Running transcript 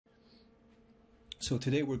So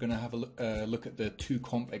today we're going to have a look at the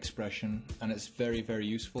toComp expression, and it's very, very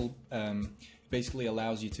useful. Basically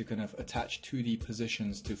allows you to kind of attach 2D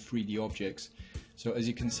positions to 3D objects. So as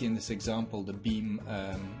you can see in this example, the beam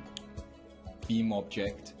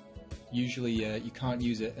object, usually you can't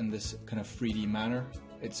use it in this kind of 3D manner.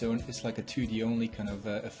 It's like a 2D only kind of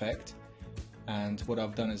effect. And what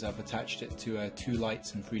I've done is I've attached it to two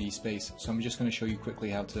lights in 3D space. So I'm just going to show you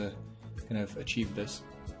quickly how to kind of achieve this.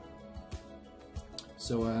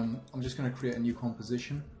 So I'm just going to create a new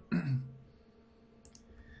composition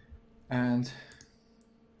and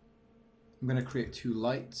I'm going to create two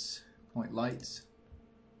lights, point lights,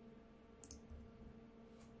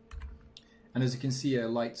 and as you can see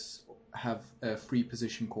lights have free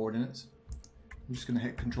position coordinates. I'm just going to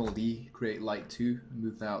hit Ctrl D, create light 2, and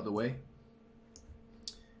move that out of the way,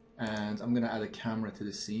 and I'm going to add a camera to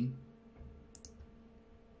the scene.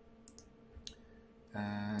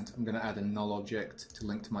 And I'm going to add a null object to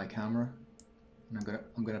link to my camera, and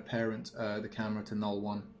I'm going to parent the camera to null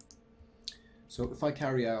 1. So if I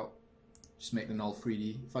carry out, just make the null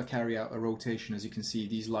 3D, if I carry out a rotation, as you can see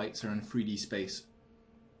these lights are in 3D space.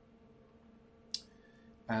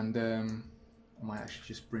 And I might actually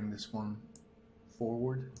just bring this one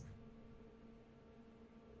forward,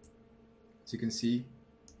 as you can see.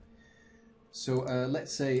 So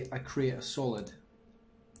let's say I create a solid,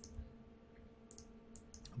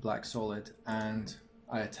 black solid, and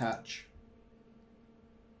I attach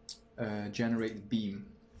generate the beam,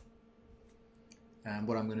 and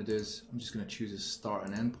what I'm going to do is I'm just going to choose a start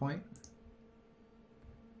and end point,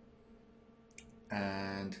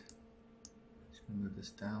 and just going to move this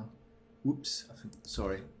down. Whoops,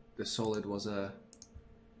 sorry, the solid was a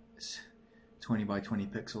 20 by 20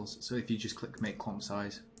 pixels, so if you just click make comp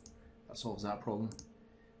size, that solves that problem.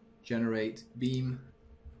 Generate beam.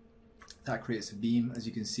 That creates a beam. As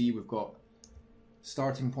you can see, we've got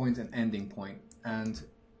starting point and ending point, and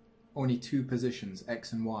only two positions,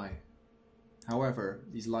 X and Y. However,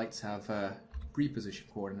 these lights have free position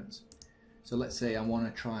coordinates. So let's say I want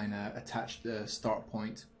to try and attach the start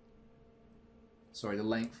point, sorry, the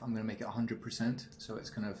length, I'm going to make it 100%, so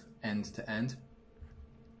it's kind of end to end.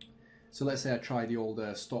 So let's say I try the old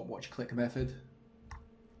stopwatch click method,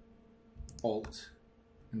 Alt,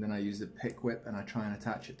 and then I use the pick whip and I try and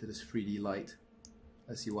attach it to this 3D light.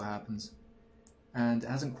 Let's see what happens. And it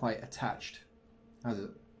hasn't quite attached, has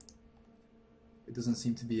it? It doesn't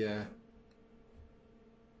seem to be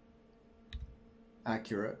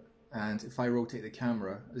accurate. And if I rotate the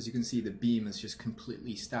camera, as you can see, the beam is just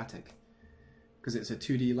completely static because it's a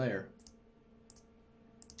 2D layer.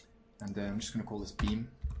 And I'm just going to call this beam.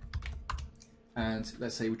 And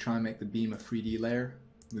let's say we try and make the beam a 3D layer.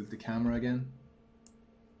 Move the camera again.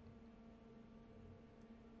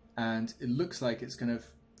 And it looks like it's kind of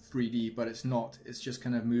 3D, but it's not. It's just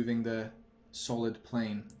kind of moving the solid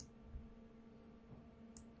plane.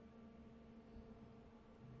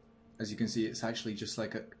 As you can see, it's actually just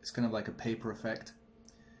like it's kind of like a paper effect.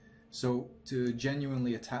 So to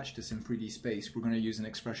genuinely attach this in 3D space, we're going to use an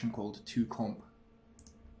expression called toComp.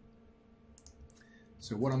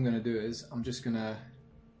 So what I'm going to do is I'm just going to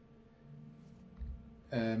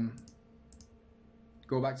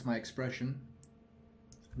go back to my expression.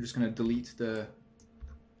 I'm just going to delete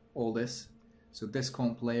all this. So this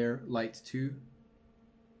comp layer, light 2,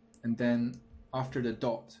 and then after the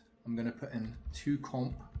dot, I'm going to put in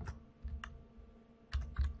toComp,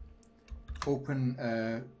 open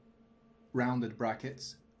rounded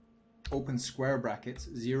brackets, open square brackets,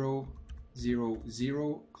 0, 0,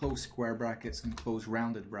 0, close square brackets, and close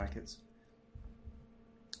rounded brackets.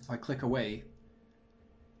 If I click away,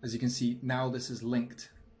 as you can see, now this is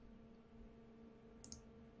linked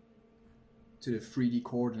to the 3D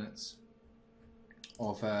coordinates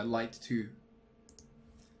of light 2.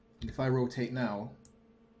 And if I rotate now,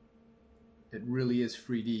 it really is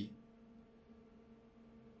 3D.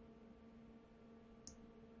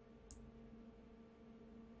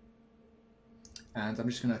 And I'm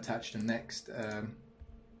just going to attach the next,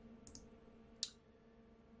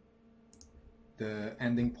 the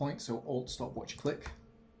ending point, so Alt stopwatch click.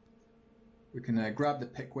 We can grab the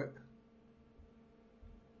pick whip.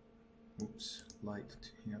 Oops, light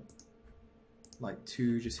 2, yep. Light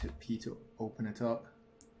 2, just hit P to open it up.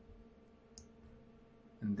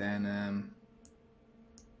 And then I'm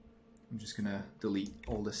just going to delete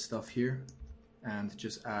all this stuff here and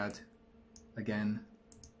just add, again,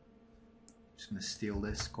 just going to steal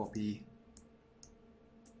this, copy,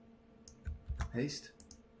 paste.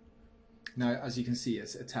 Now, as you can see,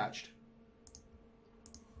 it's attached.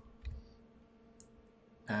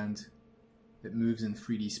 And it moves in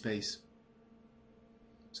 3D space.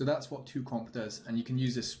 So So that's what toComp does, and you can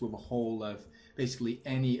use this with a whole of basically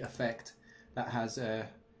any effect that has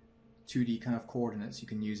 2D kind of coordinates. You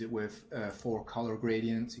can use it with 4 color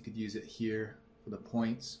gradients. You could use it here for the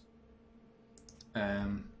points.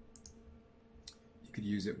 You could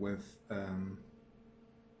use it with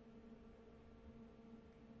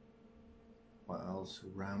what else?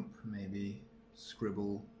 Ramp, maybe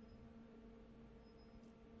scribble.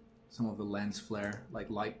 Some of the lens flare, like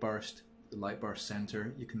light burst, the light burst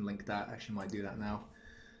center. You can link that. Actually, might do that now.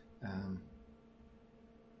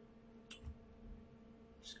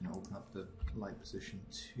 Just going to open up the light position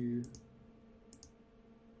 2.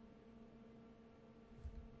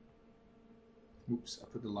 Oops, I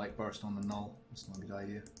put the light burst on the null. That's not a good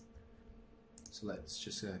idea. So let's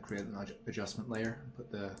just create an adjustment layer and put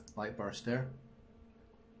the light burst there.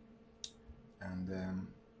 And I'm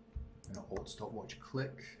going to Alt stopwatch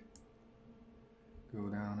click, go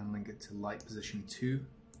down and link it to light position 2.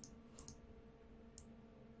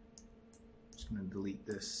 Just going to delete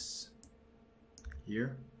this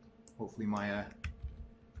here. Hopefully my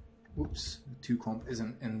toComp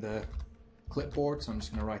isn't in the clipboard, so I'm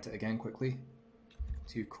just going to write it again quickly.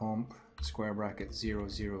 toComp square bracket 0,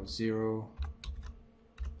 0, 0,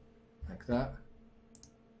 like that.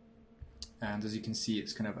 And as you can see,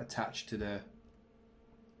 it's kind of attached to the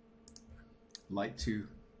light 2,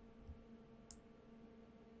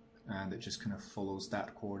 and it just kind of follows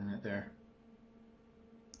that coordinate there.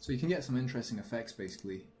 So you can get some interesting effects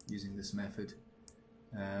basically using this method.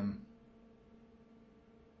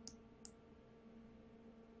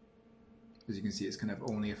 As you can see, it's kind of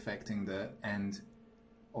only affecting the end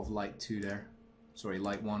of light 2 there, sorry,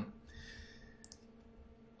 light 1.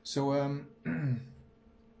 So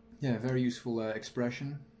yeah, very useful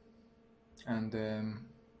expression, and I'm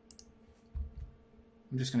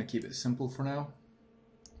just going to keep it simple for now.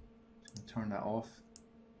 Just going to turn that off.